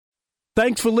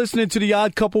Thanks for listening to the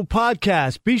Odd Couple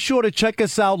podcast. Be sure to check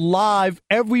us out live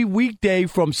every weekday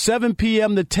from 7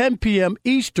 p.m. to 10 p.m.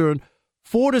 Eastern,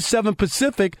 4 to 7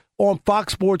 Pacific on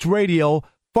Fox Sports Radio.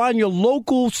 Find your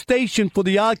local station for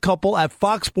the Odd Couple at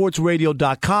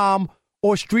foxsportsradio.com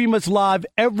or stream us live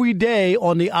every day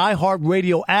on the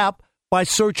iHeartRadio app by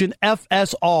searching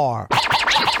FSR. Now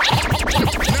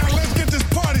let's get this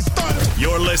party started.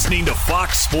 You're listening to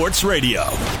Fox Sports Radio.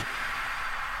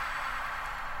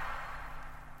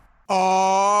 Oh,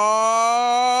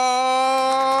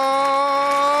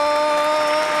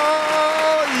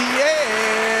 yeah.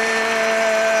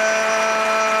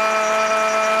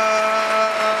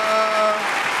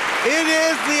 It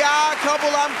is the Odd Couple.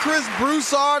 I'm Chris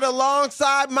Broussard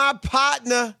alongside my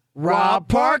partner, Rob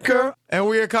Parker. And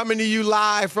we are coming to you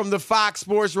live from the Fox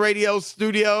Sports Radio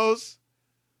studios.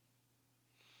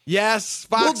 Yes,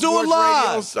 Fox We'll do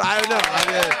Sports it live. Radio. I know.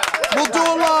 We'll do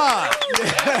it live.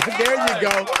 Yeah, there you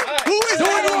go. Who is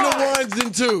that on the ones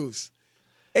and twos?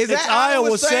 Is It's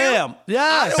Iowa Sam.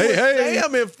 Yes. Iowa Hey.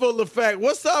 Sam in full effect.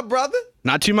 What's up, brother?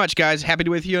 Not too much, guys. Happy to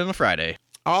be with you on a Friday.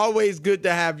 Always good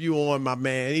to have you on, my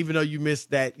man. Even though you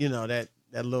missed that, that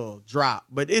little drop,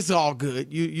 but it's all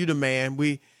good. You the man.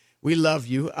 We love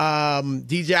you.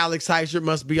 DJ Alex Heischer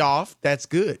must be off. That's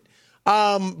good.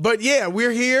 But yeah,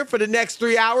 we're here for the next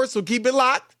 3 hours, so keep it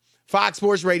locked. Fox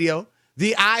Sports Radio,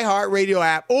 the iHeartRadio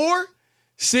app, or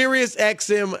Sirius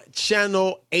XM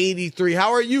Channel 83.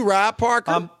 How are you, Rob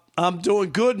Parker? I'm doing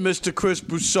good, Mr. Chris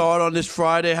Broussard, on this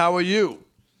Friday. How are you?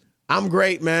 I'm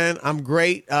great, man. I'm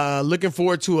great. Looking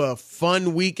forward to a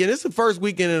fun weekend. It's the first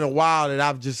weekend in a while that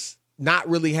I've just not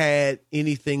really had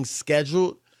anything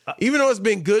scheduled. Even though it's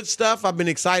been good stuff I've been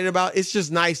excited about, it's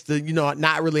just nice to,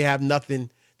 not really have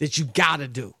nothing that you got to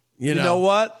do. You know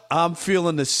what? I'm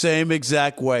feeling the same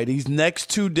exact way. These next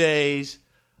 2 days,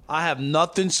 I have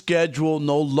nothing scheduled,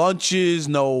 no lunches,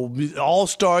 no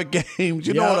all-star games.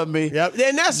 You know what I mean? Yep.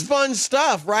 And that's fun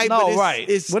stuff, right? No, but right.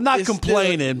 We're not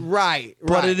complaining. Still, right.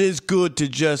 But it is good to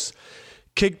just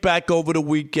kick back over the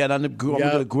weekend. I'm going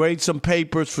to grade some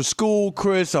papers for school,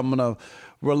 Chris. I'm going to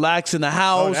relax in the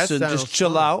house and just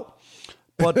chill out.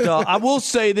 But I will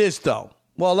say this, though.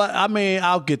 Well,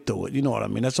 I'll get through it. You know what I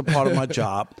mean? That's a part of my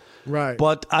job. Right.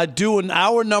 But I do in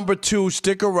hour number 2,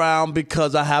 stick around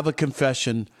because I have a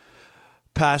confession,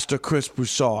 Pastor Chris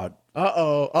Broussard.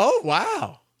 Uh-oh. Oh,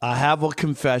 wow. I have a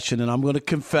confession, and I'm going to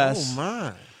confess. Oh,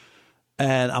 my.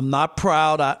 And I'm not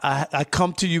proud. I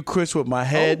come to you, Chris, with my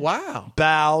head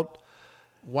bowed.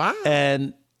 Wow.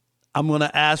 And I'm going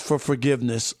to ask for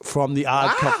forgiveness from the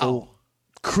Odd Couple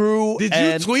crew. Did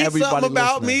you tweet something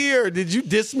about me, or did you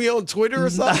diss me on Twitter or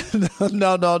something?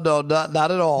 No, not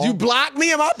at all. You blocked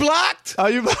me? Am I blocked?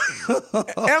 Are you?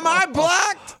 Am I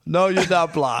blocked? No, you're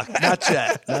not blocked. Not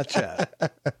yet.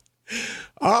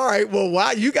 All right. Well, wow,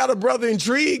 you got a brother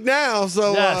intrigued now.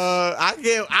 So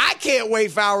yes. I can't wait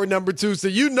for hour number 2. So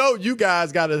you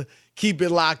guys got to keep it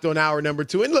locked on hour number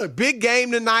 2. And look, big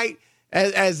game tonight.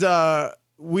 As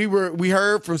we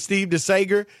heard from Steve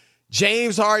DeSager,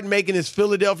 James Harden making his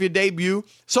Philadelphia debut.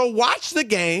 So watch the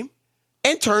game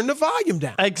and turn the volume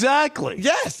down. Exactly.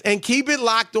 Yes, and keep it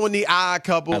locked on the Odd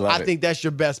Couple. I think that's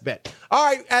your best bet. All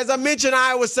right, as I mentioned,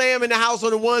 Iowa Sam in the house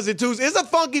on the ones and twos. It's a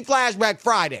funky flashback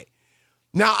Friday.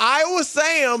 Now, Iowa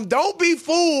Sam, don't be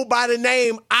fooled by the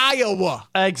name Iowa.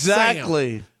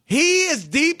 Exactly. Sam. He is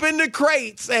deep in the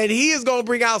crates, and he is going to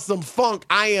bring out some funk.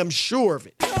 I am sure of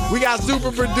it. We got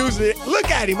super producer. Look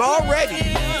at him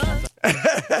already.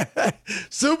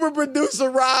 Super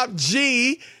producer Rob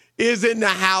G is in the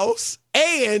house.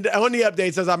 And on the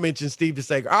updates, as I mentioned, Steve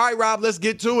DeSager. All right, Rob, let's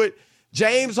get to it.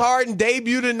 James Harden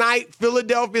debut tonight,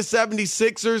 Philadelphia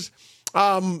 76ers.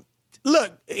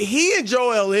 Look, he and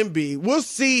Joel Embiid, we'll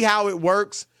see how it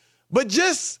works. But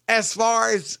just as far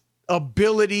as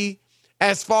ability,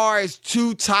 as far as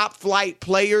 2 top flight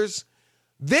players,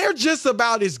 they're just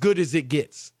about as good as it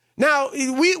gets. Now,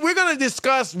 we're going to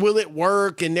discuss will it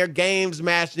work and their games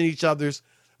matching each other's.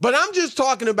 But I'm just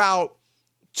talking about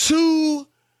 2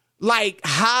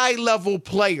 high-level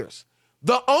players.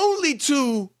 The only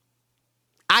 2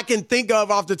 I can think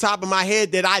of off the top of my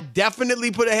head that I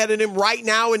definitely put ahead of them right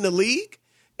now in the league,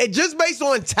 and just based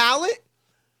on talent,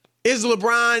 is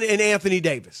LeBron and Anthony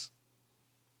Davis.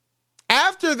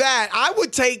 After that, I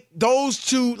would take those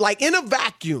 2, in a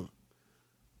vacuum.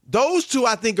 Those 2,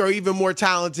 I think, are even more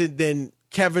talented than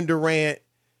Kevin Durant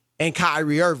and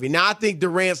Kyrie Irving. Now, I think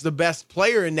Durant's the best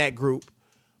player in that group,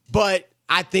 but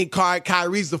I think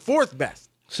Kyrie's the 4th best.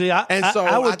 See,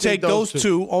 I would take those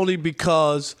 2 only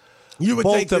because you would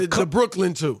take the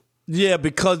Brooklyn 2. Yeah,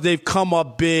 because they've come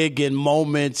up big in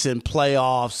moments and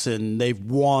playoffs, and they've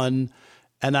won.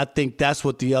 And I think that's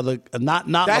what the other not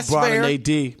That's LeBron fair. and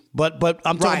AD, but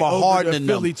I'm talking about over Harden the and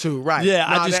Philly them. too, right? Yeah,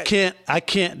 No, I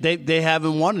can't. They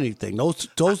haven't won anything.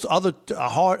 Those other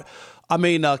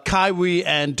Kyrie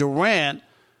and Durant.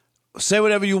 Say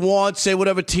whatever you want. Say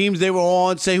whatever teams they were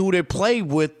on. Say who they played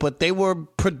with, but they were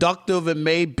productive and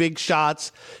made big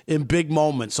shots in big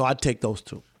moments. So I'd take those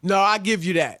two. No, I give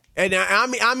you that, and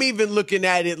I'm even looking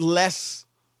at it less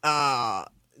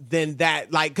than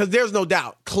that, like because there's no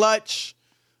doubt clutch.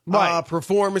 Right.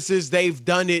 Performances, they've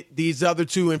done it. These other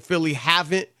two in Philly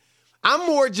haven't. I'm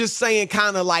more just saying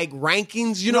kind of like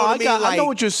rankings. You know what I mean? I know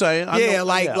what you're saying.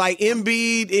 Like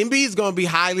Embiid's going to be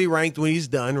highly ranked when he's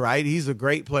done, right? He's a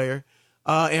great player.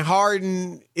 And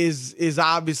Harden is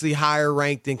obviously higher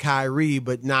ranked than Kyrie,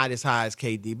 but not as high as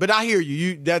KD. But I hear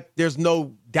you. There's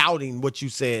no doubting what you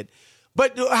said.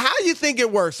 But how do you think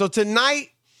it works? So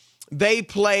tonight they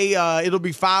play, it'll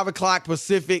be 5 o'clock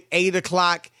Pacific, 8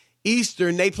 o'clock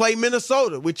Eastern. They play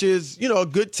Minnesota, which is, a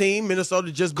good team.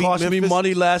 Minnesota just beat Cost Memphis. me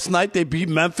money last night. They beat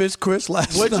Memphis, Chris,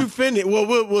 last night. What you finish? Well,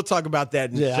 we'll talk about that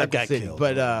in I Second got City. killed.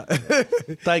 But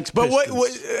Thanks, but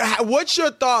Pistons. what's your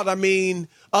thought? I mean,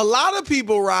 a lot of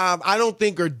people, Rob, I don't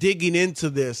think are digging into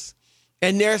this,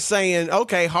 and they're saying,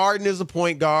 okay, Harden is a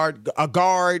point guard, a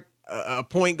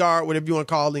point guard, whatever you want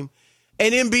to call him,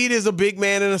 and Embiid is a big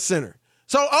man and a center.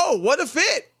 So, what a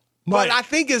fit. But Right. I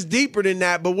think it's deeper than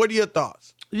that. But what are your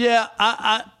thoughts? Yeah,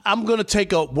 I'm going to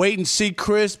take a wait and see,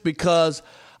 Chris, because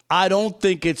I don't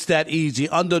think it's that easy.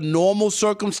 Under normal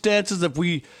circumstances, if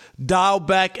we dial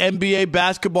back NBA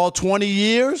basketball 20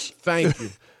 years, Thank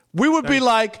you. we would be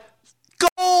like,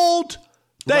 gold.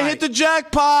 They Right. hit the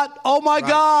jackpot. Oh, my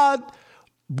God.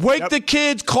 Wake the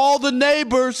kids, call the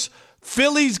neighbors.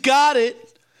 Philly's got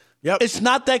it. Yep. It's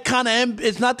not that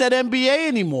it's not that NBA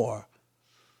anymore.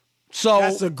 So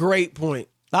That's a great point.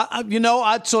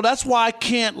 So that's why I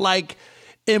can't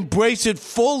embrace it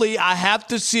fully. I have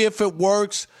to see if it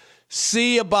works.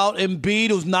 See about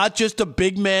Embiid, who's not just a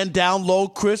big man down low,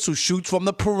 Chris, who shoots from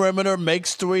the perimeter,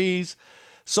 makes threes.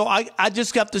 So I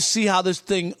just have to see how this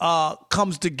thing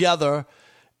comes together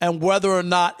and whether or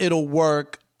not it'll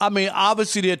work. I mean,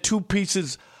 obviously there are two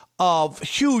pieces of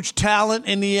huge talent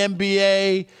in the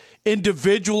NBA.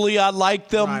 Individually, I like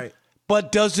them. Right.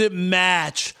 But does it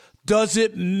match? Does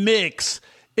it mix?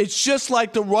 It's just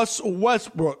like the Russell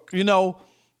Westbrook,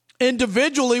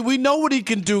 Individually, we know what he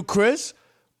can do, Chris,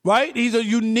 right? He's a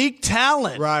unique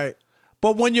talent. Right.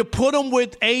 But when you put him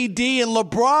with AD and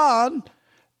LeBron,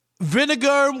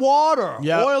 vinegar and water,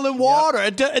 Yep. oil and water,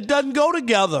 it doesn't go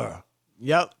together.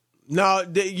 Yep. No,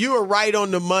 you are right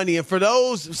on the money. And for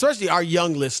those, especially our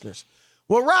young listeners,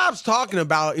 what Rob's talking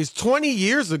about is 20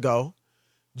 years ago,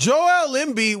 Joel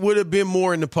Embiid would have been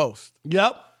more in the post.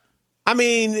 Yep. I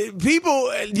mean,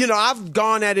 people, I've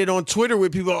gone at it on Twitter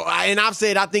with people, and I've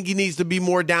said I think he needs to be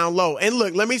more down low. And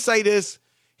look, let me say this.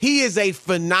 He is a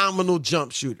phenomenal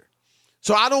jump shooter.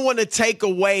 So I don't want to take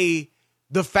away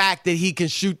the fact that he can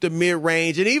shoot the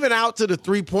mid-range and even out to the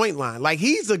three-point line. Like,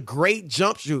 he's a great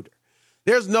jump shooter.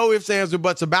 There's no ifs, ands, or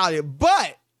buts about it.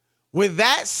 But with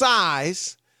that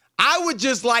size, I would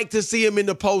just like to see him in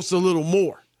the post a little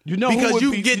more. Because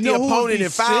you get the opponent in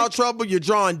foul trouble, you're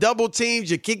drawing double teams,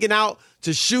 you're kicking out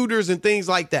to shooters and things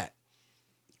like that.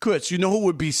 Chris, you know who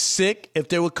would be sick if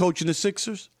they were coaching the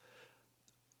Sixers?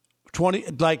 20,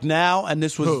 like now, and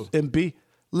this was Embiid.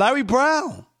 Larry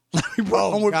Brown. Larry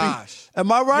Brown would gosh. be.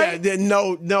 Am I right? Yeah,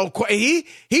 no. He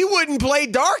wouldn't play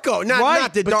Darko.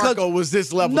 Not that Darko was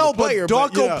this level of player.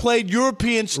 But Darko but played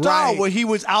European style Right. where he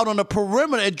was out on the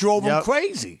perimeter. It drove him Yep.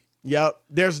 crazy. Yep,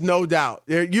 there's no doubt.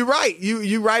 You're right.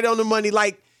 You right on the money.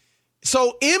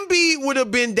 So Embiid would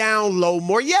have been down low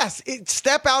more. Yes,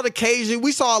 step out occasion.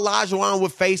 We saw Olajuwon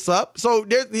would face up. So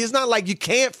it's not like you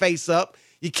can't face up.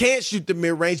 You can't shoot the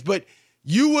mid-range, but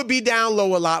you would be down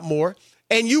low a lot more.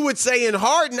 And you would say in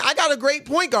Harden, I got a great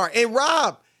point guard. And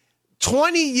Rob,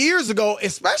 20 years ago,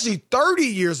 especially 30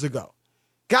 years ago,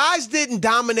 guys didn't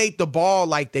dominate the ball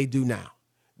like they do now.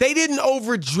 They didn't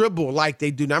over dribble like they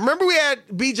do now. Remember we had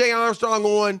B.J. Armstrong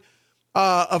on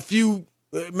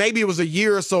maybe it was a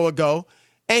year or so ago,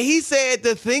 and he said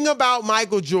the thing about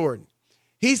Michael Jordan,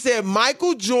 he said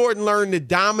Michael Jordan learned to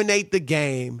dominate the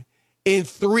game in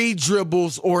 3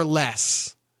 dribbles or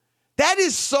less. That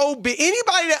is so big.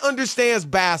 Anybody that understands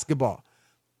basketball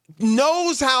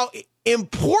knows how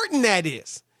important that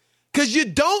is. Because you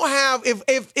don't have,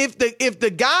 if the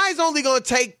guy's only going to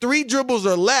take 3 dribbles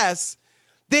or less,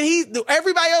 then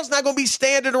everybody else not going to be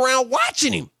standing around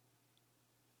watching him.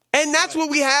 And that's what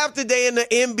we have today in the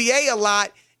NBA a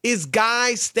lot is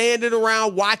guys standing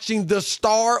around watching the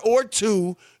star or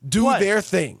two do their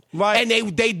thing. Right.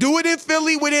 And they do it in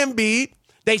Philly with Embiid.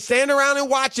 They stand around and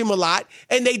watch him a lot,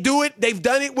 and they do it. They've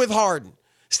done it with Harden.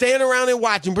 Stand around and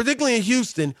watch him, particularly in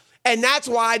Houston. And that's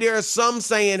why there are some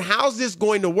saying, how's this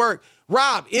going to work?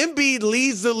 Rob, Embiid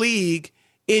leads the league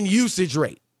in usage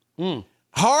rate.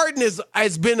 Harden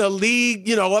has been a league,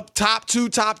 up top 2,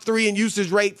 top 3 in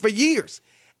usage rate for years.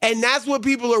 And that's what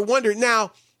people are wondering.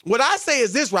 Now, what I say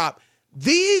is this, Rob.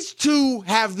 These two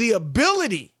have the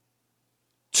ability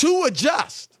to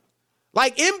adjust.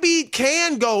 Like, Embiid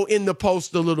can go in the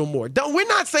post a little more. We're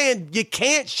not saying you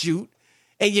can't shoot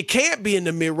and you can't be in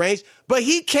the mid-range, but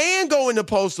he can go in the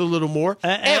post a little more.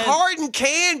 And Harden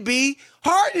can be.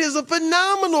 Harden is a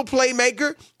phenomenal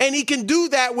playmaker, and he can do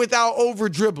that without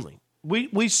over-dribbling.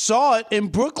 We saw it in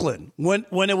Brooklyn when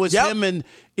it was him and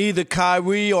either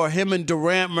Kyrie or him and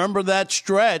Durant. Remember that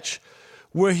stretch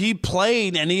where he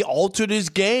played and he altered his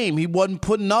game. He wasn't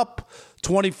putting up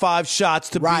 25 shots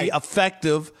to be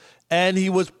effective, and he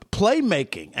was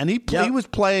playmaking. And he was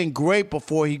playing great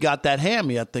before he got that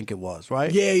hammy, I think it was,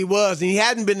 right? Yeah, he was. And he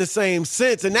hadn't been the same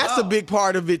since. And that's a big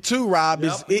part of it too, Rob.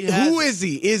 Who is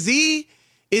he? Is he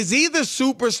the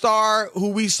superstar who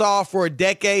we saw for a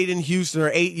decade in Houston,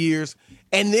 or 8 years,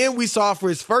 and then we saw for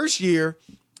his first year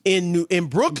in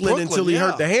Brooklyn until he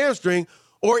hurt the hamstring?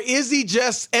 Or is he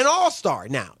just an all-star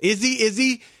now? Is he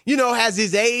has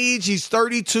his age, he's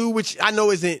 32, which I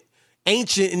know isn't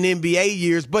ancient in NBA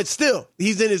years, but still,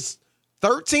 he's in his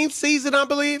 13th season, I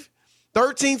believe.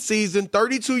 13th season,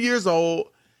 32 years old.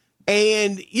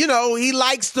 And, he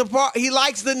likes the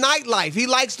nightlife. He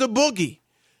likes the boogie.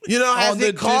 Has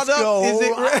it caught up? Is it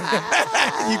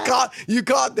you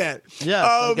caught that? Yeah,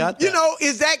 I got that.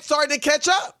 Is that starting to catch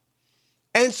up?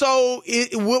 And so,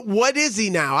 what is he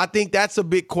now? I think that's a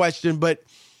big question, but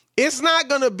it's not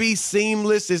going to be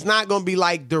seamless. It's not going to be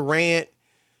like Durant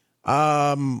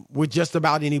with just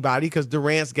about anybody, because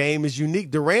Durant's game is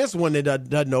unique. Durant's one that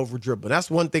doesn't over-dribble.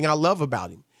 That's one thing I love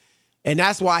about him. And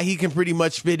that's why he can pretty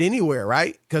much fit anywhere,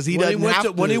 right? Because he doesn't have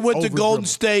to. When he went to Golden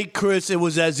State, Chris, it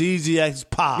was as easy as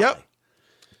pie. Yep.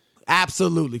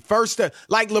 Absolutely. First step.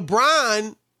 Like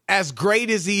LeBron, as great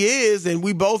as he is, and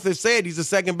we both have said he's the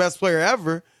second best player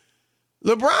ever,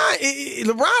 LeBron ain't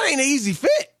an easy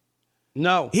fit.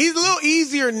 No. He's a little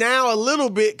easier now a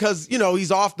little bit because,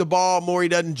 he's off the ball more. He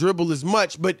doesn't dribble as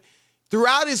much. But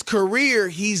throughout his career,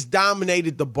 he's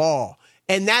dominated the ball.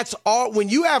 And that's all. When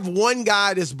you have one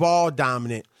guy that's ball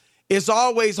dominant, it's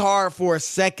always hard for a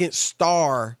second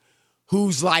star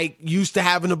who's like used to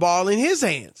having the ball in his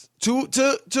hands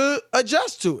to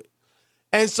adjust to it.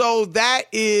 And so that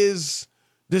is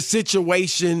the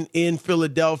situation in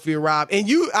Philadelphia, Rob. And I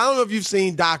don't know if you've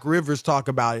seen Doc Rivers talk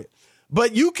about it,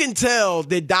 but you can tell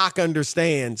that Doc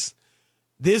understands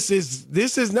this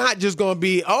is not just going to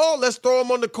be, let's throw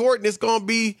him on the court and it's going to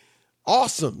be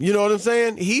awesome. You know what I'm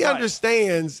saying? He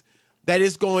understands that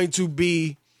it's going to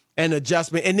be an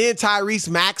adjustment. And then Tyrese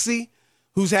Maxey,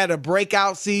 who's had a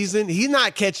breakout season, he's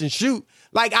not catch and shoot.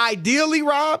 Like, ideally,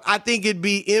 Rob, I think it'd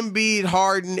be Embiid,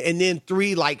 Harden, and then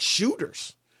 3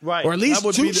 shooters. Right. Or at least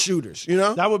 2 shooters,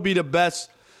 That would be the best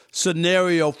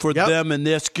scenario for them and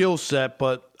their skill set,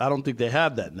 but I don't think they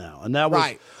have that now. And that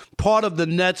was part of the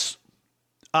Nets'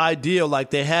 idea.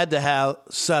 Like, they had to have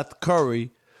Seth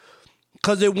Curry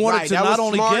because they wanted to not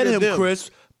only get him, Chris,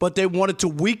 but they wanted to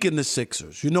weaken the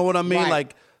Sixers. You know what I mean?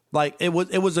 Right. Like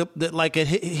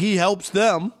he helps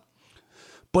them,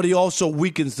 but he also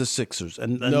weakens the Sixers,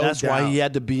 and that's why he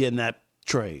had to be in that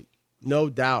trade. No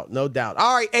doubt.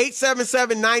 All right,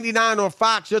 877-99 on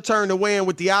Fox. Your turn to win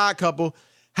with the Odd Couple.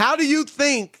 How do you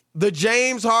think the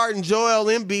James Harden, Joel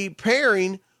Embiid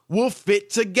pairing will fit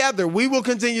together? We will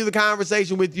continue the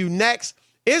conversation with you next.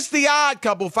 It's the Odd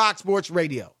Couple, Fox Sports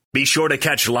Radio. Be sure to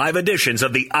catch live editions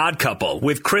of The Odd Couple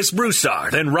with Chris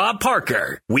Broussard and Rob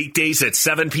Parker. Weekdays at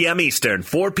 7 p.m. Eastern,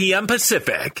 4 p.m.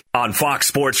 Pacific on Fox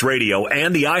Sports Radio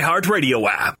and the iHeartRadio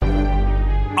app.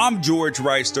 I'm George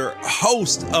Reister,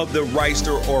 host of the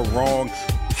Reister or Wrong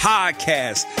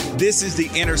podcast. This is the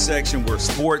intersection where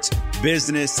sports,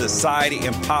 business, society,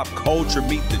 and pop culture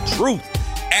meet the truth.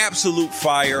 Absolute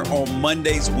fire on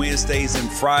Mondays, Wednesdays,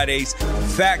 and Fridays.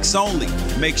 Facts only.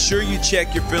 Make sure you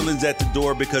check your feelings at the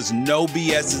door because no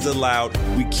BS is allowed.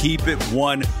 We keep it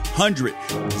 100.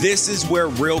 This is where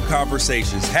real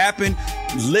conversations happen.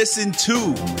 Listen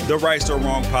to the Right or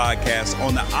Wrong podcast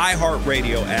on the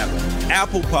iHeartRadio app,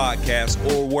 Apple Podcasts,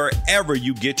 or wherever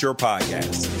you get your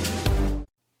podcasts.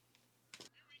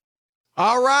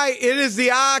 All right, it is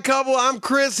the Odd Couple. I'm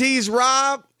Chris. He's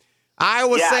Rob. I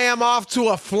would say I'm off to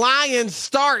a flying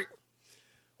start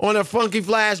on a Funky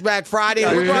Flashback Friday.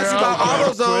 We're brought to you by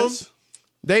AutoZone.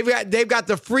 They've got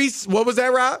the free. What was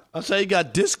that, Rob? I say you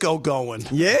got disco going.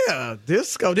 Yeah,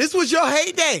 disco. This was your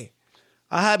heyday.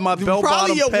 I had my bell bottom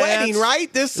Probably your pants. wedding,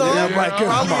 right? This song. Yeah, right.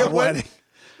 Probably My your wedding.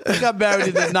 I got married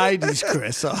in the 90s,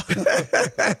 Chris.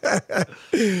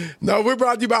 No, we're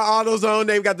brought to you by AutoZone.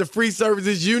 They've got the free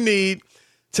services you need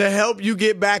to help you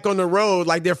get back on the road,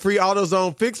 like their free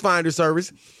AutoZone Fix Finder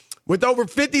service. With over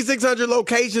 5,600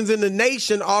 locations in the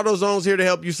nation, AutoZone's here to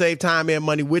help you save time and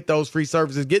money with those free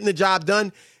services. Getting the job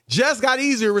done just got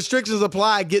easier. Restrictions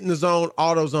apply. Get in the zone,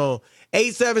 AutoZone.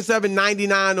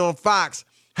 877-99 on Fox.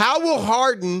 How will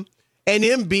Harden and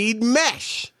Embiid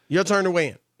mesh? Your turn to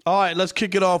win. All right, let's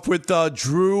kick it off with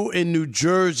Drew in New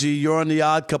Jersey. You're on the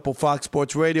Odd Couple Fox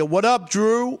Sports Radio. What up,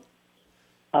 Drew?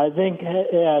 I think,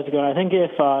 how's it going? I think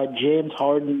if James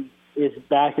Harden is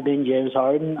back to being James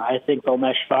Harden, I think they'll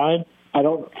mesh fine. I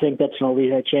don't think that's going to lead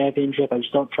to a championship. I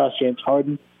just don't trust James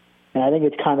Harden. And I think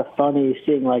it's kind of funny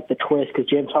seeing like the twist because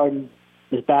James Harden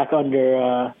is back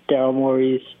under Daryl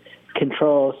Morey's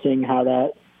control, seeing how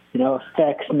that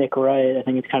affects Nick Wright. I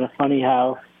think it's kind of funny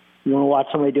how you want to watch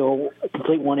somebody do a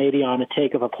complete 180 on a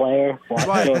take of a player. Well,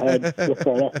 right. Go ahead with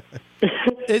that.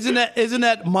 Isn't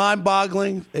that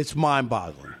mind-boggling? It's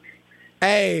mind-boggling.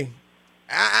 Hey,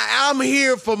 I'm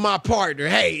here for my partner.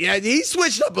 Hey, he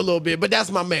switched up a little bit, but that's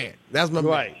my man. That's my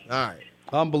right. man. All right.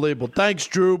 Unbelievable. Thanks,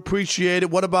 Drew. Appreciate it.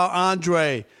 What about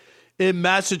Andre in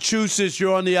Massachusetts?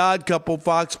 You're on the Odd Couple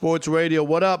Fox Sports Radio.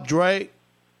 What up, Dre?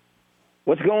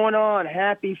 What's going on?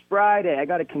 Happy Friday. I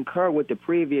got to concur with the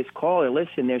previous caller.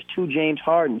 Listen, there's two James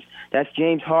Hardens. That's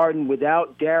James Harden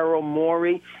without Daryl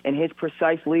Morey and his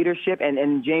precise leadership,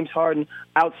 and James Harden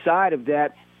outside of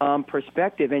that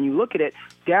perspective. And you look at it,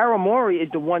 Daryl Morey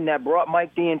is the one that brought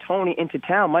Mike D'Antoni into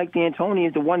town. Mike D'Antoni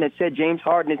is the one that said James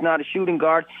Harden is not a shooting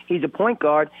guard, he's a point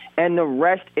guard, and the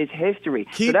rest is history.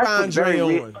 Keep Andre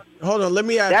on. Hold on, let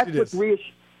me ask you this.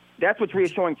 That's what's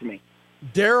reassuring to me.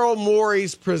 Daryl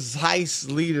Morey's precise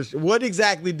leadership. What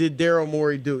exactly did Daryl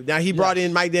Morey do? Now, he brought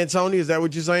in Mike D'Antoni. Is that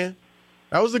what you're saying?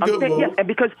 That was a good move. Yeah, and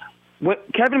because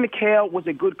Kevin McHale was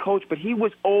a good coach, but he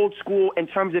was old school in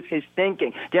terms of his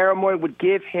thinking. Daryl Morey would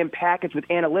give him packets with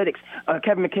analytics.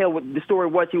 Kevin McHale, the story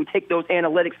was he would take those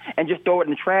analytics and just throw it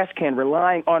in the trash can,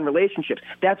 relying on relationships.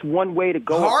 That's one way to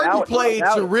go about it. Harden played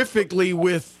terrifically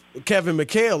with Kevin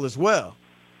McHale as well.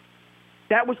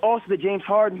 That was also the James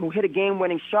Harden who hit a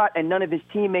game-winning shot and none of his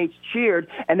teammates cheered,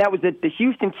 and that was the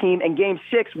Houston team in Game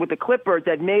 6 with the Clippers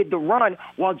that made the run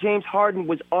while James Harden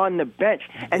was on the bench.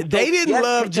 And they didn't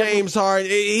love James Harden.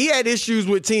 He had issues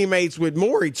with teammates with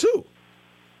Morey, too.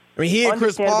 I mean, he and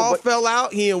Chris Paul fell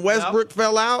out. He and Westbrook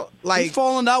fell out. He's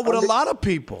falling out with a lot of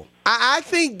people. I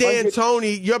think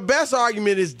D'Antoni, your best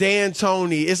argument is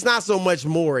D'Antoni. It's not so much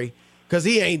Morey. Because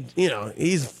he ain't,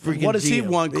 he's freaking What has GM. he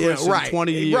won, Chris, in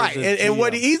 20 years? Right,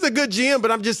 and he's a good GM,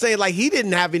 but I'm just saying, he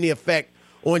didn't have any effect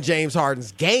on James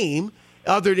Harden's game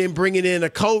other than bringing in a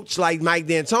coach like Mike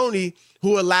D'Antoni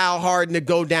who allowed Harden to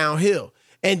go downhill.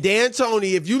 And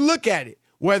D'Antoni, if you look at it,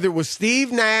 whether it was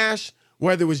Steve Nash,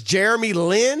 whether it was Jeremy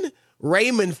Lin,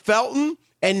 Raymond Felton,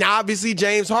 and obviously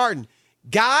James Harden,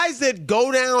 guys that go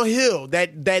downhill,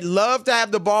 that love to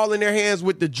have the ball in their hands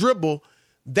with the dribble,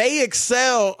 they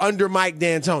excel under Mike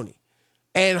D'Antoni.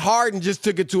 And Harden just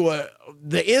took it to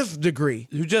the nth degree.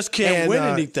 You just can't win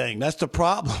anything. That's the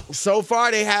problem. So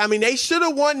far, they should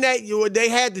have won that. They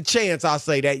had the chance, I'll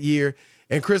say, that year.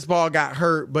 And Chris Paul got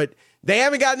hurt, but they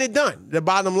haven't gotten it done, the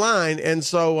bottom line. And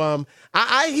so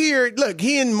I hear, look,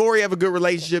 he and Morey have a good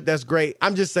relationship. That's great.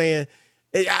 I'm just saying,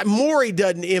 Morey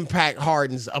doesn't impact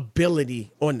Harden's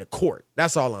ability on the court.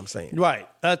 That's all I'm saying. Right.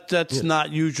 That's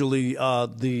not usually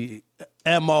the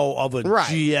MO of a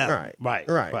GM.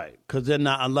 Right. Because they're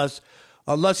not,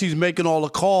 unless he's making all the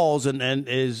calls and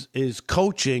is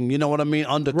coaching, you know what I mean,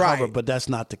 undercover, but that's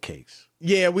not the case.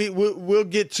 Yeah, we'll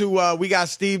get to we got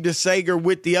Steve DeSager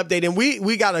with the update, and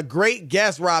we got a great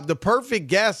guest, Rob, the perfect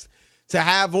guest to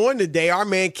have on today, our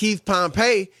man Keith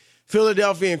Pompey,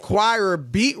 Philadelphia Inquirer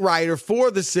beat writer for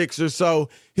the Sixers, so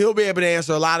he'll be able to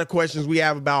answer a lot of questions we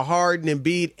have about Harden and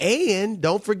Embiid, and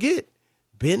don't forget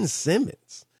Ben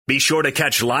Simmons. Be sure to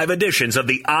catch live editions of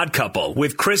The Odd Couple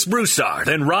with Chris Broussard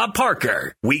and Rob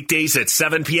Parker. Weekdays at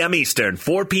 7 p.m. Eastern,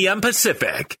 4 p.m.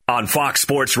 Pacific on Fox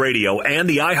Sports Radio and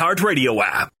the iHeartRadio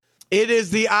app. It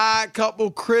is The Odd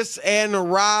Couple, Chris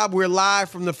and Rob. We're live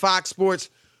from the Fox Sports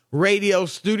Radio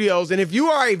studios. And if you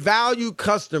are a valued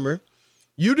customer,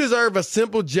 you deserve a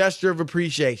simple gesture of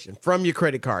appreciation from your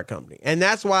credit card company. And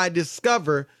that's why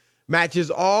Discover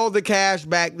matches all the cash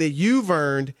back that you've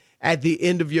earned at the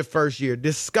end of your first year.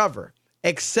 Discover,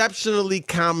 exceptionally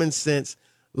common sense.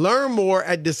 Learn more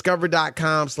at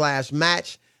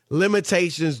discover.com/match.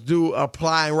 limitations do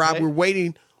apply. And Rob, we're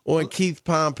waiting on Keith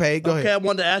Pompey. Go ahead. Okay, I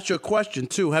wanted to ask you a question,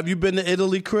 too. Have you been to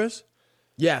Italy, Chris?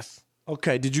 Yes.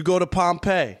 Okay, did you go to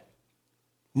Pompey?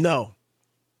 No.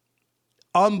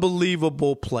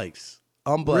 Unbelievable place.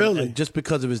 Really? And just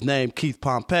because of his name, Keith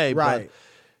Pompey. Right. But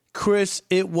Chris,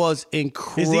 it was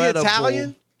incredible. Is he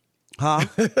Italian? Huh?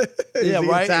 Yeah,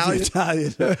 right? Is he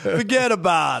Italian? Forget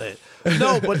about it.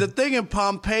 No, but the thing in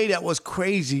Pompeii that was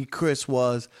crazy, Chris,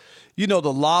 was, the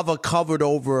lava covered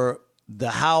over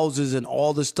the houses and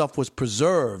all this stuff was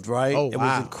preserved, right? Oh, wow. It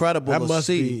was incredible to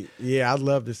see. Yeah, I'd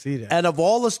love to see that. And of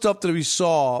all the stuff that we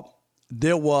saw,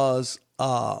 there was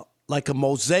like a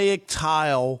mosaic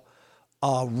tile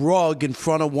rug in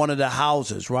front of one of the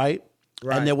houses, right?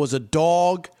 And there was a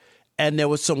dog, and there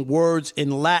was some words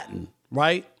in Latin,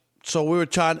 right? So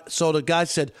so the guy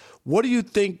said, what do you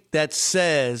think that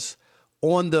says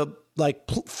on the,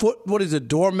 what is it,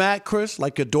 doormat, Chris?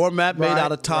 Like a doormat made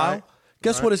out of tile? Right,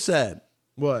 Guess what it said?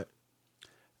 What?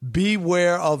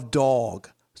 Beware of dog.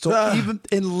 So even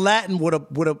in Latin with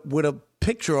a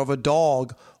picture of a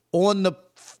dog on the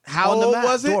How on the old mat,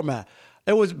 was it? doormat.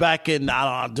 It was back in, I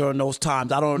don't know, during those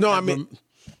times.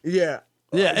 Yeah.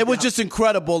 Yeah, it was just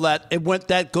incredible that it went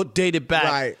dated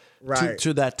back Right.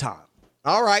 to that time.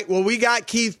 All right. Well, we got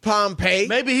Keith Pompey.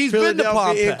 Maybe he's been to Philadelphia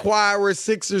Pompey. Inquirer,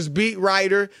 Sixers beat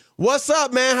writer. What's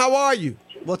up, man? How are you?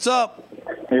 What's up?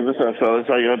 Hey, what's up, fellas?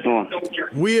 How y'all doing?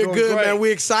 We're Doing good, great. man.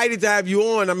 We're excited to have you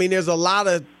on. I mean, there's a lot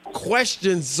of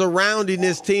questions surrounding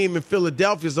this team in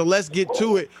Philadelphia, so let's get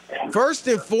to it. First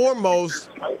and foremost,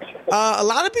 a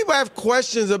lot of people have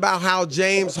questions about how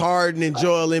James Harden and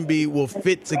Joel Embiid will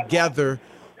fit together.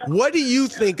 What do you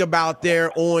think about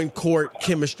their on-court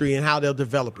chemistry and how they'll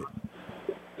develop it?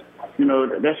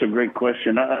 That's a great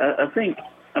question. I think,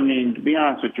 to be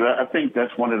honest with you, I think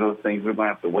that's one of those things we're going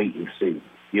to have to wait and see.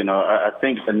 I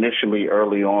think initially,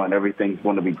 early on, everything's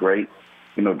going to be great.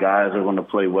 Guys are going to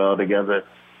play well together.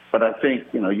 But I think,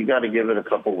 you got to give it a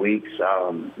couple weeks,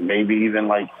 maybe even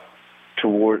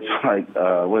towards right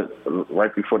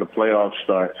before the playoffs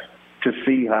start to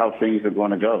see how things are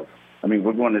going to go. I mean,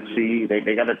 we're going to see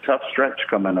they got a tough stretch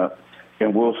coming up,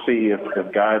 and we'll see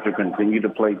if guys will continue to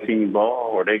play team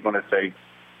ball or they're going to say,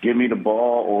 give me the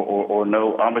ball or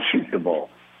no, I'm going to shoot the ball.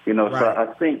 So I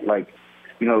think,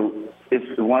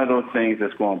 it's one of those things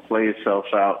that's going to play itself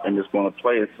out, and it's going to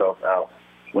play itself out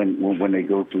when they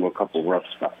go through a couple rough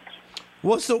spots.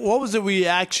 What was the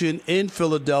reaction in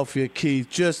Philadelphia, Keith?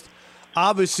 Just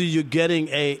obviously you're getting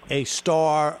a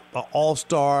star, an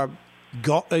all-star,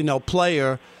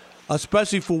 player,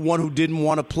 especially for one who didn't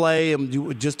want to play and you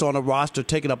were just on a roster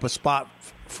taking up a spot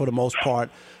for the most part.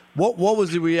 What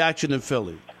was the reaction in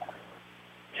Philly?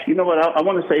 You know what? I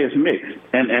want to say it's mixed,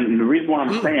 and the reason why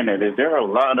I'm saying that is there are a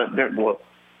lot of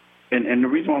and the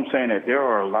reason why I'm saying that there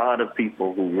are a lot of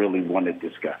people who really wanted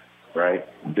this guy, right?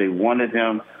 They wanted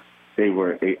him. They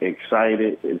were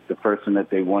excited. It's the person that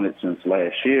they wanted since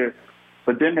last year.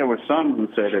 But then there were some who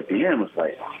said at the end was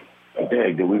like,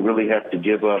 "Dang, do we really have to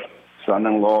give up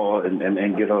son-in-law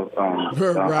and get a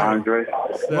Andre?"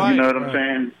 You know what I'm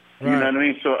saying? You know what I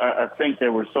mean? So I think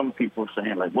there were some people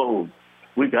saying like, "Whoa,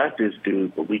 we got this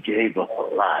dude, but we gave up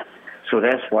a lot." So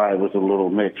that's why it was a little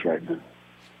mixed right now.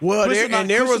 Well,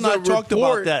 there was a talked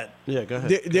report. About that. Yeah, go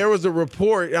ahead. There was a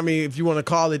report, I mean, if you want to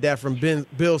call it that, from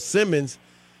Bill Simmons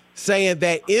saying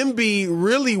that Embiid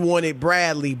really wanted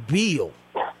Bradley Beal.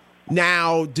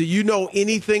 Now, do you know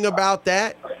anything about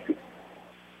that?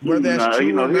 Whether that's true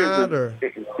or not?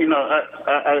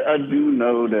 I do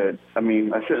know that. I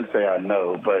mean, I shouldn't say I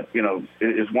know, but,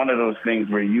 it's one of those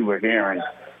things where you were hearing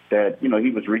that, he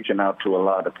was reaching out to a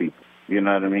lot of people. You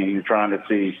know what I mean? You're trying to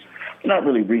see, not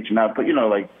really reaching out, but,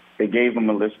 they gave him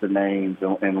a list of names,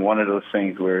 and one of those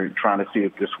things where trying to see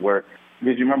if this worked.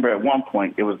 Because you remember at one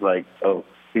point it was like, oh,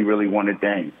 he really wanted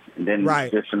Dame, and then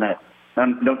this and that.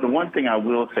 And the one thing I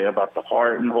will say about the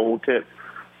Harden whole tip,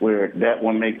 where that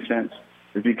one makes sense,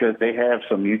 is because they have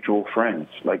some mutual friends,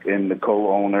 like in the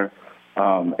co-owner,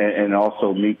 and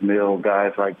also Meek Mill,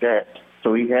 guys like that.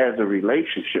 So he has a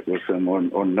relationship with him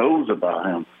or knows about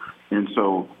him.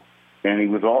 And he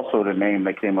was also the name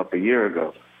that came up a year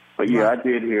ago. But, I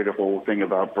did hear the whole thing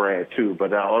about Brad, too.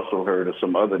 But I also heard of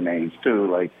some other names, too.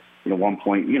 Like, at one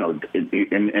point,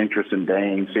 in interest in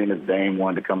Dame, seeing if Dame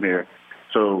wanted to come here.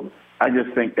 So I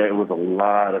just think there was a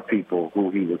lot of people who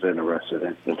he was interested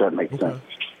in, if that makes sense.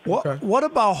 What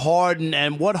about Harden,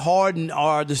 and what Harden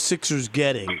are the Sixers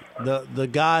getting? The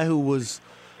guy who was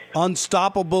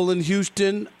unstoppable in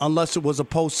Houston, unless it was a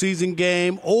postseason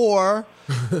game, or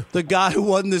the guy who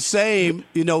wasn't the same,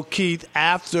 Keith,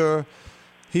 after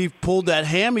he pulled that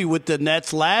hammy with the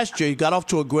Nets last year. He got off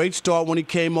to a great start when he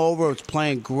came over. It was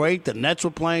playing great. The Nets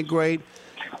were playing great.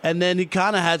 And then he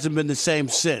kind of hasn't been the same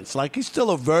since. Like, he's still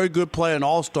a very good player, an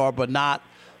all-star, but not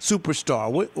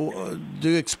superstar. Do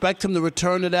you expect him to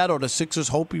return to that, or the Sixers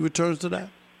hope he returns to that?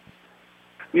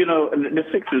 You know, the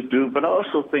Sixers do, but I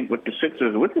also think with the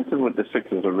Sixers, this is what the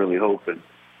Sixers are really hoping.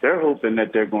 They're hoping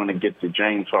that they're going to get the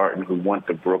James Harden who went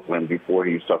to Brooklyn before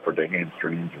he suffered a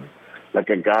hamstring injury. Like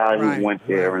a guy who went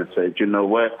there and said, you know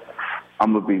what,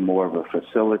 I'm going to be more of a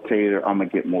facilitator. I'm going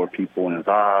to get more people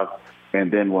involved.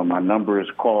 And then when my number is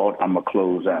called, I'm going to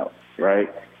close out,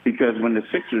 right? Because when the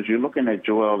Sixers, you're looking at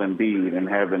Joel Embiid and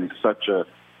having such a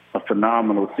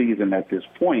phenomenal season at this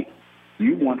point,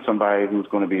 you want somebody who's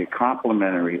going to be a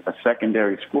complementary, a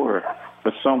secondary scorer,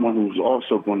 but someone who's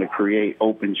also going to create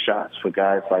open shots for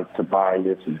guys like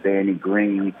Tobias and Danny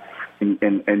Green. And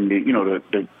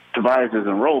the Tobias isn't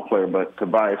a role player, but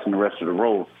Tobias and the rest of the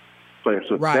role players.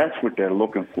 So that's what they're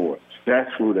looking for.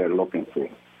 That's who they're looking for.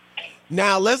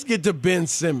 Now, let's get to Ben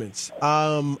Simmons.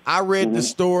 I read the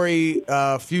story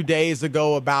a few days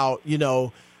ago about,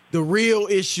 the real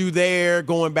issue there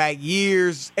going back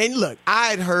years. And look, I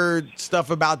had heard stuff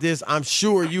about this. I'm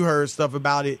sure you heard stuff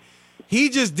about it. He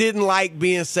just didn't like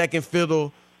being second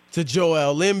fiddle to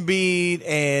Joel Embiid,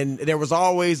 and there was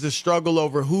always the struggle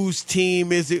over whose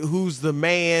team is it, who's the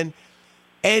man.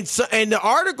 And the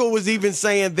article was even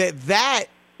saying that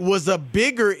was a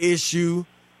bigger issue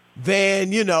than,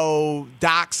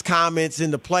 Doc's comments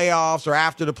in the playoffs or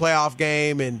after the playoff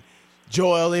game and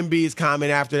Joel Embiid's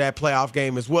comment after that playoff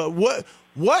game as well.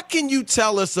 What can you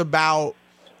tell us about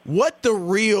what the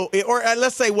real, or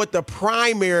let's say what the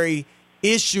primary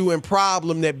issue and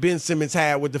problem that Ben Simmons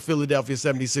had with the Philadelphia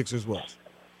 76ers was?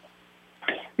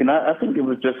 I think it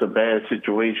was just a bad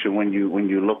situation when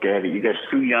you look at it. You got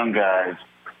two young guys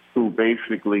who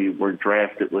basically were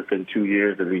drafted within 2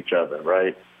 years of each other,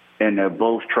 right? And they're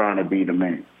both trying to be the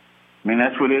man. I mean,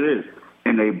 that's what it is.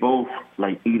 And they both,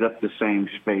 eat up the same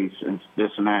space and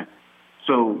this and that.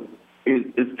 So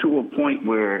it's to a point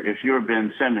where if you're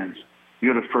Ben Simmons,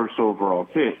 you're the first overall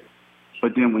pick.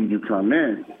 But then when you come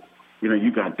in,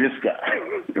 you got this guy,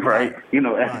 right?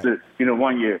 After,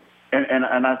 1 year. And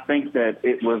I think that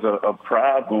it was a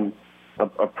problem,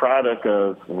 a product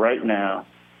of right now,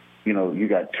 you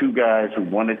got two guys who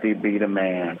wanted to be the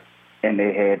man, and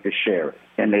they had to share it.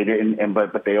 And they didn't,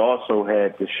 but they also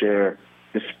had to share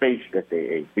the space that they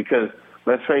ate. Because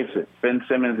let's face it, Ben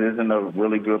Simmons isn't a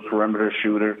really good perimeter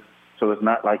shooter, so it's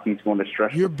not like he's going to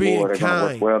stretch the floor. They're going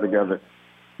to work well together.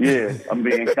 Yeah, I'm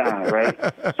being kind, right?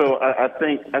 So I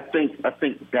think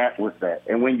that was that.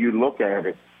 And when you look at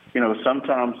it,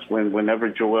 sometimes whenever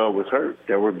Joel was hurt,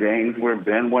 there were games where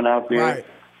Ben went out there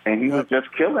and he was just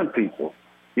killing people.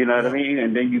 You know what I mean?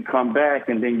 And then you come back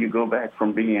and then you go back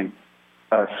from being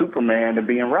Superman to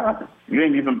being Robin. You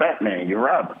ain't even Batman, you're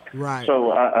Robin. Right.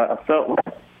 So I felt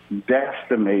like that's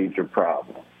the major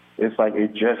problem. It's like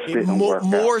it just didn't work out.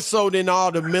 More so than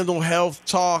all the mental health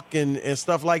talk and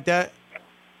stuff like that?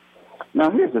 Now,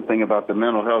 here's the thing about the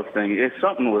mental health thing. If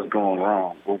something was going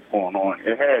on,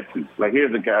 it had to. Like,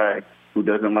 here's a guy who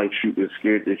doesn't like shooting, is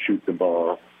scared to shoot the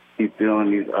ball. He's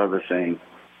doing these other things.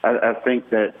 I think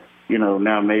that,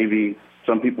 now maybe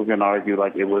some people can argue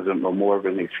like it wasn't more of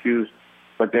an excuse,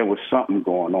 but there was something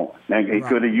going on. Now, he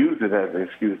could have used it as an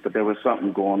excuse, but there was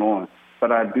something going on.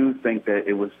 But I do think that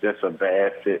it was just a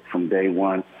bad fit from day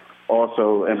one.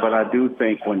 Also, but I do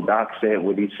think when Doc said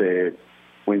what he said,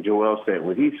 when Joel said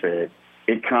what he said,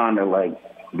 it kind of like,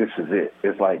 this is it.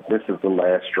 It's like, this is the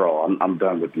last straw. I'm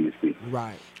done with these people.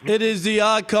 Right. It is the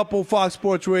Odd Couple, Fox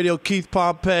Sports Radio. Keith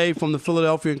Pompey from the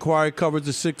Philadelphia Inquirer covers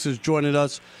the Sixers joining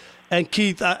us. And,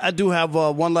 Keith, I do have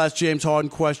one last James Harden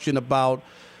question about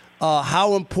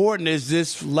how important is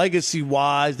this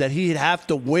legacy-wise that he'd have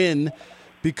to win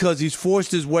because he's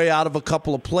forced his way out of a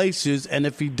couple of places, and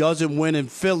if he doesn't win in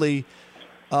Philly,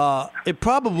 it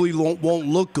probably won't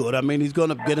look good. I mean, he's going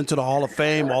to get into the Hall of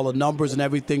Fame, all the numbers and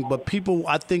everything, but people,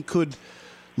 I think, could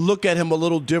look at him a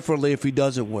little differently if he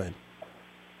doesn't win.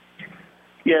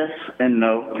 Yes and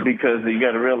no, because you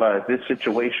got to realize this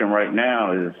situation right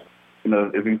now is,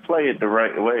 if you play it the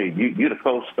right way, you're the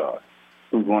co-star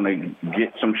who's going to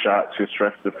get some shots, who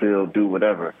stretch the field, do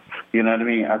whatever. You know what I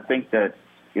mean? I think that,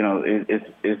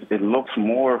 it looks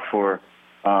more for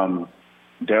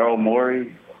Daryl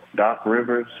Morey, Doc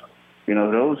Rivers,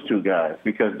 those two guys,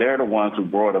 because they're the ones who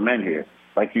brought him in here.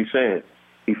 Like you said,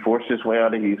 he forced his way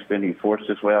out of Houston, he forced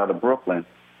his way out of Brooklyn,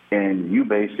 and you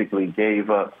basically gave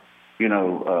up,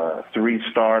 3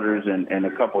 starters and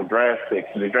a couple of draft picks.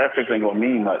 The draft picks ain't going to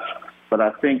mean much, but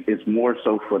I think it's more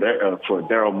so for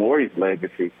Daryl Morey's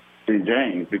legacy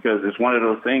James, because it's one of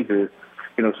those things is,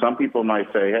 you know, some people might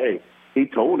say, hey, he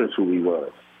told us who he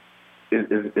was. Is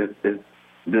the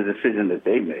decision that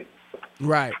they make.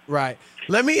 Right.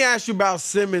 Let me ask you about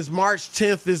Simmons. March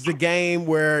 10th is the game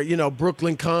where, you know,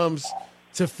 Brooklyn comes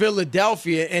to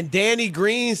Philadelphia, and Danny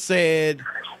Green said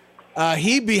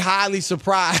he'd be highly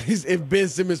surprised if Ben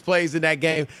Simmons plays in that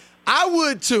game. I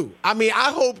would too. I mean,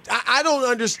 I don't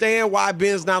understand why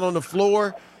Ben's not on the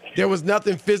floor. There was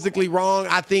nothing physically wrong.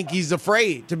 I think he's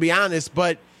afraid, to be honest.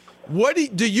 But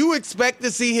do you expect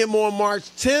to see him on March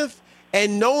 10th?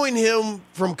 And knowing him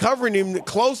from covering him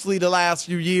closely the last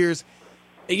few years,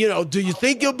 you know, do you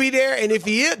think he'll be there? And if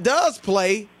he does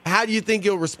play, how do you think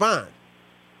he'll respond?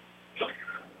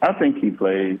 I think he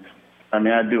plays. I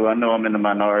mean, I do. I know I'm in the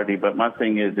minority, but my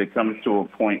thing is it comes to a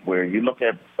point where you look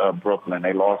at Brooklyn.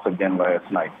 They lost again last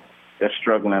night. They're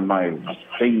struggling mightily.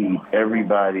 They need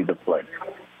everybody to play.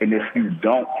 And if you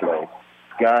don't play,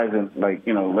 guys, like,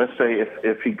 you know, let's say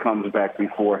if he comes back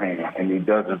beforehand and he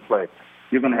doesn't play,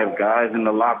 you're going to have guys in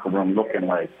the locker room looking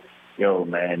like, yo,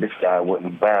 man, this guy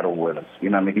wouldn't battle with us. You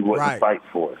know what I mean? He wouldn't fight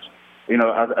for us. You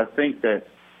know, I think that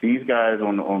these guys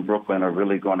on Brooklyn are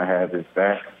really going to have his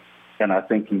back. And I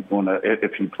think he's going to,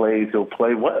 if he plays, he'll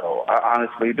play well. I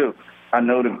honestly do. I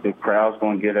know the crowd's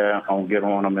going to get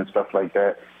on him and stuff like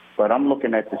that. But I'm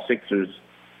looking at the Sixers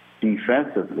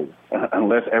defensively,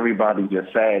 unless everybody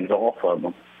just sags off of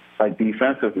them. Like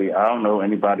defensively, I don't know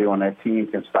anybody on that team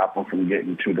can stop them from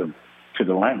getting to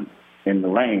the lane, in the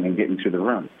lane, and getting to the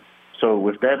rim. So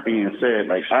with that being said,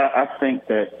 like I think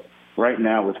that right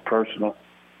now it's personal.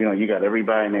 You know, you got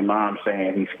everybody and their mom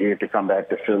saying he's scared to come back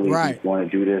to Philly. Right. He's going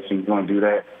to do this. He's going to do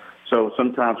that. So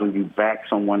sometimes when you back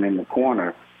someone in the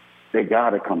corner, they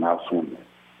got to come out swinging.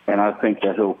 And I think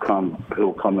that he'll come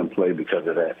and play because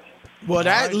of that. Well,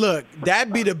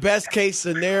 that'd be the best case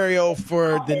scenario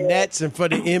for the Nets and for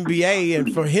the NBA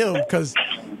and for him, because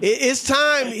it's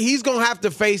time he's going to have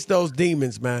to face those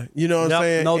demons, man. You know what I'm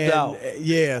saying? No doubt.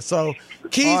 Yeah, so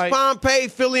Keith right. Pompey,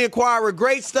 Philly Inquirer,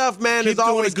 great stuff, man. As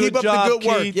always, keep up the good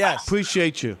work. Keith. Yes.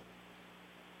 Appreciate you.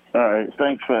 All right,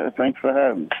 thanks for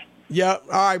having me. Yep.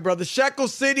 All right, brother. Shekel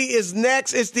City is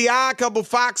next. It's the Odd Couple,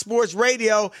 Fox Sports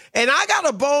Radio, and I got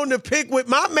a bone to pick with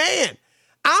my man.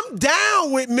 I'm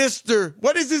down with Mr.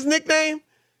 What is his nickname?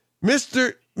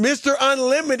 Mr.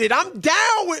 Unlimited. I'm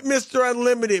down with Mr.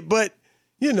 Unlimited, but,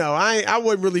 you know, I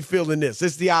wasn't really feeling this.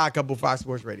 It's the Odd Couple, Fox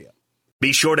Sports Radio.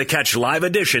 Be sure to catch live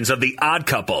editions of The Odd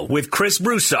Couple with Chris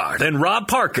Broussard and Rob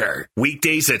Parker.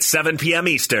 Weekdays at 7 p.m.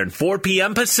 Eastern, 4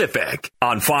 p.m. Pacific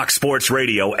on Fox Sports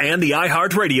Radio and the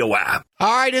iHeartRadio app. All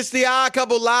right, it's the Odd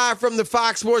Couple live from the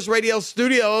Fox Sports Radio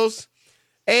studios.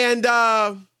 And,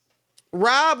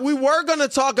 Rob, we were going to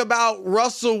talk about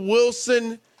Russell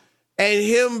Wilson and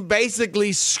him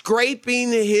basically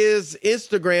scraping his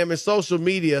Instagram and social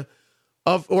media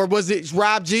or was it,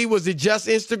 Rob G, was it just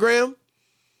Instagram?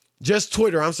 Just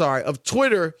Twitter, I'm sorry, of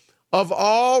Twitter of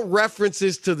all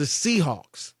references to the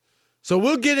Seahawks. So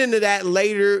we'll get into that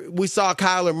later. We saw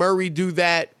Kyler Murray do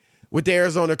that with the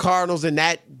Arizona Cardinals, and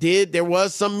there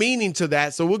was some meaning to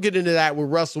that. So we'll get into that with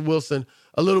Russell Wilson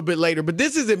a little bit later. But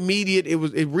this is immediate.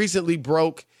 It recently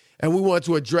broke, and we want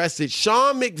to address it.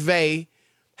 Sean McVay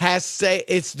has said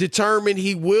it's determined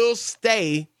he will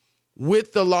stay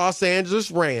with the Los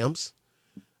Angeles Rams.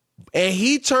 And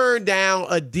he turned down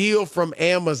a deal from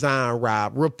Amazon,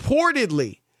 Rob.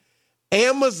 Reportedly,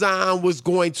 Amazon was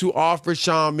going to offer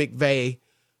Sean McVay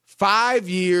 5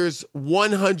 years,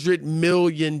 $100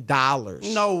 million.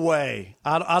 No way.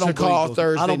 I don't call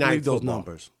Thursday I don't night believe those football.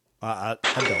 numbers. I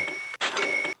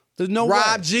don't. There's no way.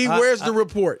 Rob G, where's the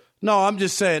report? No, I'm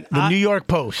just saying. The New York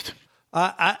Post.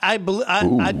 I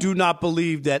do not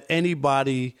believe that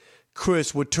anybody,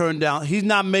 Chris, would turn down. He's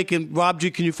not making. Rob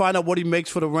G, can you find out what he makes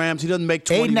for the Rams? He doesn't make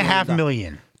 $8.5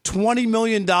 million. $20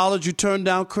 million you turn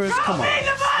down, Chris? Come on.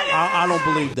 I don't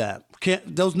believe that.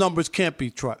 Those numbers can't be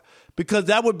true. Because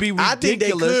that would be ridiculous. I think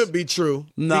they could be true.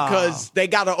 Nah. Because they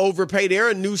got to overpay. They're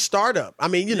a new startup. I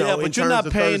mean, but you're not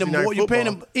paying them more. You're paying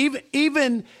them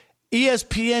even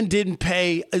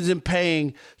ESPN isn't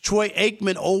paying Troy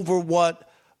Aikman over what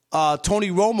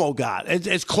Tony Romo got.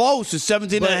 It's close. It's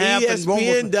 17 and a half.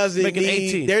 ESPN doesn't making need,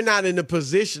 18. They're not in the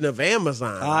position of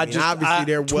Amazon. Obviously,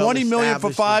 they're well $20 million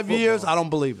for 5 in years. football. I don't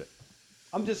believe it.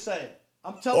 I'm just saying.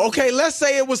 I'm telling you. Okay, let's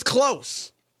say it was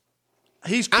close.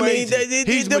 He's crazy. I mean,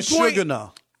 he's with sugar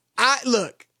now.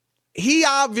 Look, he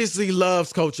obviously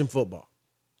loves coaching football.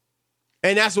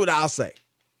 And that's what I'll say.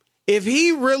 If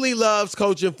he really loves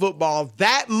coaching football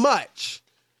that much,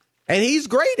 and he's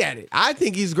great at it. I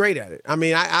think he's great at it. I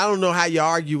mean, I don't know how you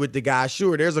argue with the guy.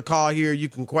 Sure, there's a call here you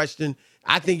can question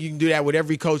I think you can do that with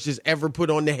every coach that's ever put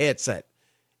on the headset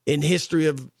in history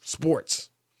of sports.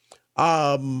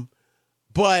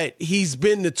 But he's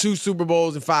been to 2 Super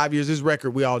Bowls in 5 years. His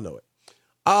record, we all know it.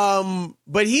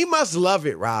 But he must love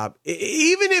it, Rob.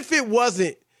 Even if it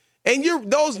wasn't,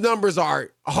 and those numbers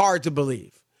are hard to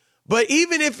believe. But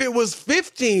even if it was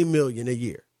 $15 million a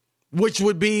year, which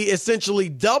would be essentially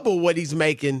double what he's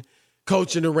making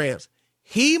coaching the Rams,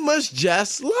 he must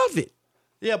just love it.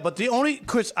 Yeah, but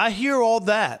Chris, I hear all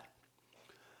that.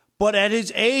 But at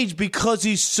his age, because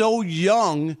he's so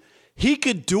young, he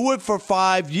could do it for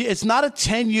 5 years. It's not a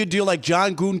 10-year deal like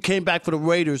John Gruden came back for the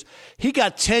Raiders. He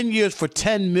got 10 years for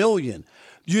 $10 million.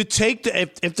 You take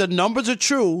if the numbers are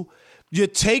true, you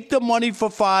take the money for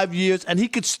 5 years, and he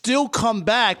could still come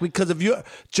back because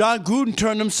John Gruden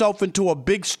turned himself into a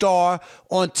big star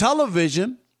on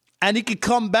television, and he could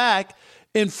come back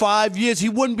in 5 years. He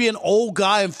wouldn't be an old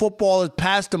guy in football that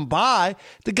passed him by.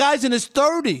 The guy's in his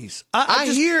 30s. I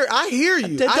hear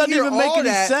you. That doesn't even make any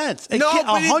sense. No,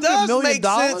 but it does make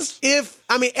sense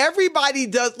everybody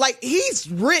does. Like, he's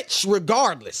rich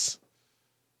regardless.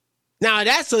 Now,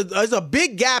 there's a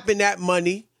big gap in that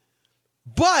money,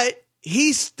 but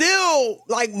he's still,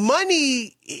 like,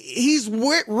 money, he's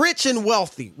rich and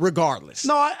wealthy regardless.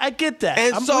 No, I get that.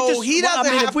 And he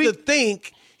doesn't have to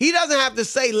think. He doesn't have to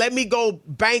say, let me go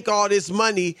bank all this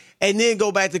money and then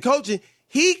go back to coaching.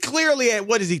 He clearly, at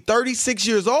 36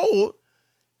 years old,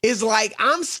 is like,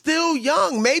 I'm still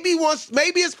young. Maybe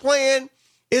his plan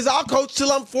is I'll coach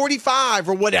till I'm 45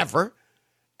 or whatever,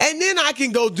 and then I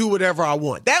can go do whatever I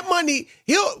want. That money,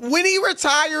 when he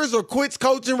retires or quits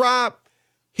coaching, Rob,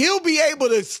 he'll be able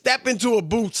to step into a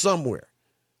booth somewhere.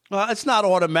 Well, it's not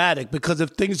automatic because if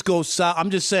things go south, I'm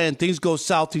just saying things go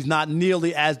south, he's not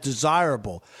nearly as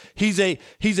desirable. He's a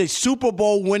Super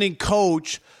Bowl winning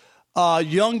coach,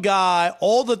 young guy.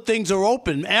 All the things are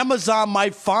open. Amazon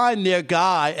might find their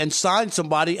guy and sign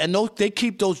somebody, and they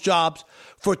keep those jobs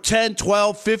for 10,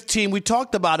 12, 15. We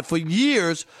talked about it for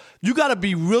years. You got to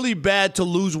be really bad to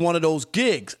lose one of those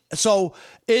gigs. So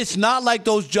it's not like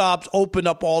those jobs open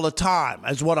up all the time,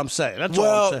 is what I'm saying. That's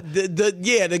all I'm saying.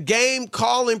 The game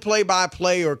calling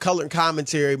play-by-play or color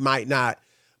commentary might not.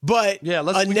 But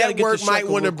a network might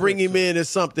want to bring him in as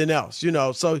something else,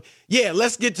 So,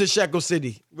 let's get to Shekel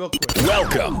City real quick.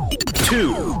 Welcome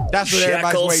to That's what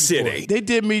everybody's waiting City. for. They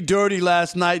did me dirty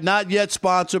last night. Not yet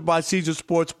sponsored by Caesar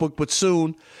Sportsbook, but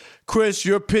soon. Chris,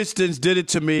 your Pistons did it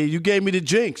to me. You gave me the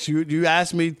jinx. You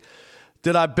asked me,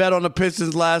 did I bet on the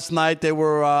Pistons last night? They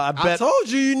were, I told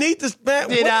you need to bet.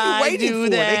 What are you waiting for?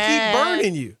 They keep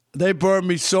burning you. They burned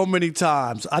me so many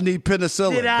times. I need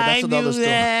penicillin, but that's another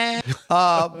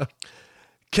story.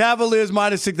 Cavaliers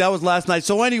 -6. That was last night.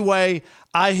 So anyway,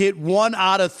 I hit 1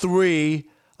 out of 3.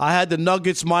 I had the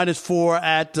Nuggets -4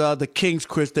 at the Kings,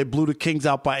 Chris. They blew the Kings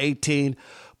out by 18.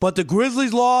 But the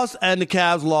Grizzlies lost and the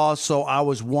Cavs lost, so I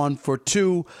was 1 for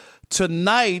 2.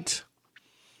 Tonight,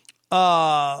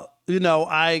 I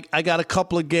got a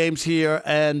couple of games here,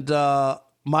 and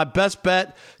my best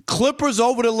bet, Clippers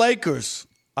over the Lakers.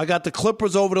 I got the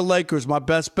Clippers over the Lakers, my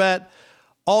best bet.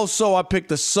 Also, I picked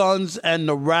the Suns and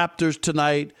the Raptors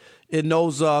tonight in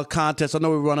those contests. I know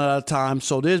we're running out of time,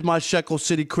 so there's my Shekel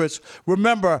City, Chris.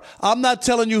 Remember, I'm not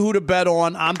telling you who to bet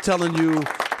on. I'm telling you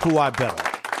who I bet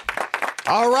on.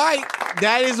 All right.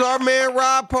 That is our man,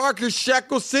 Rob Parker,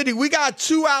 Shekel City. We got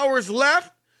 2 hours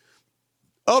left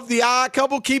of the Odd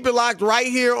Couple. Keep it locked right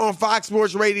here on Fox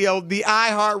Sports Radio, the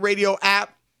iHeartRadio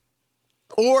app,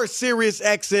 or Sirius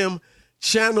XM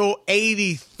Channel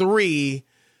 83.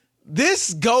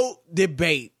 This GOAT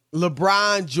debate,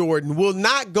 LeBron Jordan, will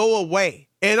not go away.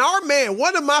 And our man,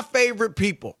 one of my favorite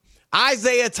people,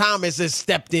 Isaiah Thomas, has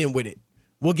stepped in with it.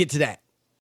 We'll get to that.